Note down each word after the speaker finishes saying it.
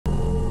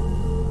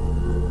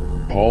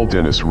Paul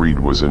Dennis Reid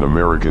was an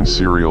American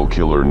serial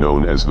killer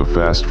known as the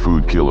fast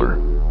food killer.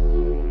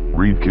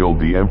 Reid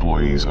killed the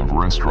employees of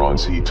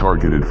restaurants he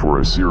targeted for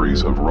a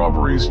series of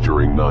robberies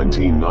during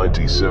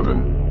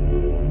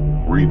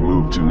 1997. Reid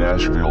moved to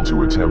Nashville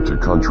to attempt a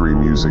country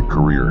music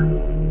career.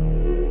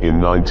 In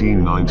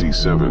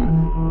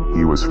 1997,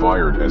 he was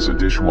fired as a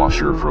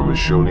dishwasher from a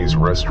Shoney's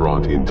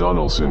restaurant in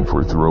Donaldson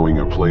for throwing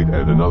a plate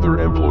at another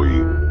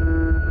employee.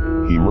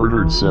 He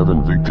murdered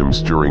 7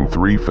 victims during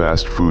 3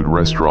 fast food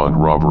restaurant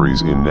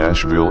robberies in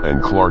Nashville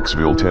and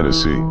Clarksville,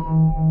 Tennessee.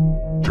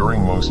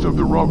 During most of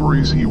the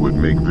robberies he would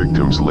make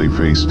victims lay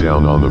face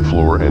down on the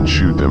floor and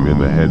shoot them in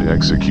the head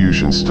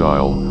execution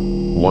style.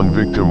 1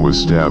 victim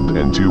was stabbed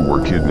and 2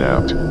 were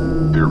kidnapped.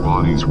 Their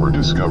bodies were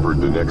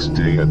discovered the next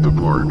day at the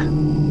park.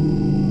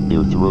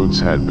 Their throats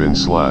had been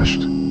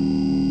slashed.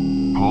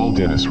 Paul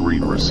Dennis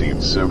Reid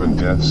received 7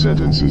 death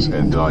sentences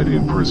and died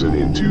in prison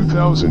in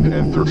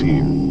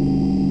 2013.